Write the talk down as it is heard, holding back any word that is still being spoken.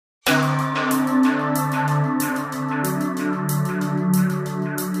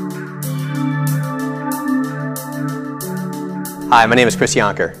Hi, my name is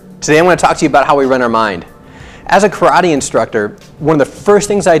Yonker. Today I'm going to talk to you about how we run our mind. As a karate instructor, one of the first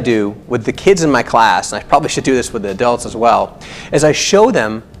things I do with the kids in my class, and I probably should do this with the adults as well, is I show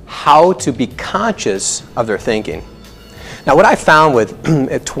them how to be conscious of their thinking. Now what I found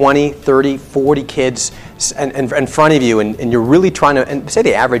with 20, 30, 40 kids in front of you, and you're really trying to, and say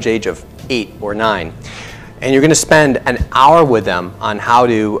the average age of 8 or 9, and you're going to spend an hour with them on how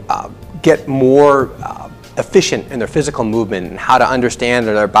to get more efficient in their physical movement and how to understand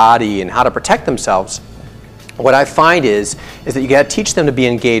their body and how to protect themselves, what I find is that you got to teach them to be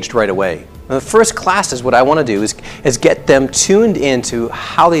engaged right away. And the first classes, what I want to do is get them tuned into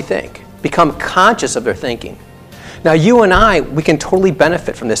how they think, become conscious of their thinking. Now you and I, we can totally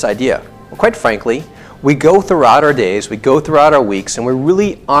benefit from this idea. Well, quite frankly, we go throughout our days, we go throughout our weeks, and we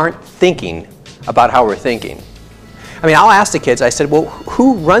really aren't thinking about how we're thinking. I mean, I'll ask the kids, I said, well,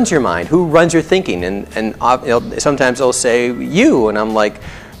 who runs your mind? Who runs your thinking? And you know, sometimes they'll say, you. And I'm like,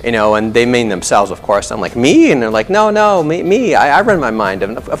 you know, and they mean themselves, of course. I'm like, me? And they're like, no, me. I run my mind.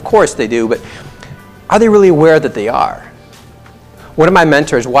 And of course they do, but are they really aware that they are? One of my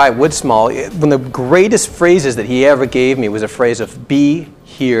mentors, Wyatt Woodsmall, one of the greatest phrases that he ever gave me was a phrase of be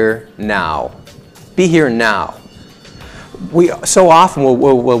here now. Be here now. We so often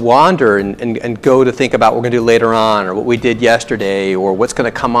we'll wander and go to think about what we're going to do later on, or what we did yesterday, or what's going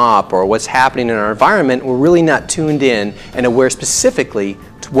to come up, or what's happening in our environment. We're really not tuned in and aware specifically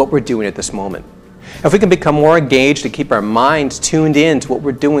to what we're doing at this moment. If we can become more engaged and keep our minds tuned in to what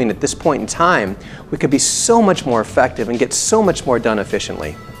we're doing at this point in time, we could be so much more effective and get so much more done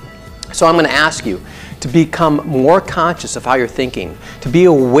efficiently. So I'm going to ask you to become more conscious of how you're thinking, to be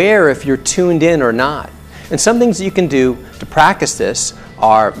aware if you're tuned in or not. And some things that you can do to practice this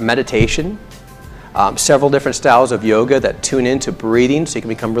are meditation, several different styles of yoga that tune into breathing so you can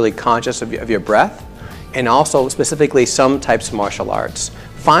become really conscious of your breath, and also specifically some types of martial arts.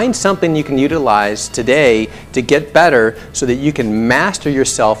 Find something you can utilize today to get better so that you can master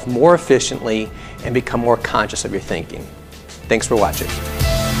yourself more efficiently and become more conscious of your thinking. Thanks for watching.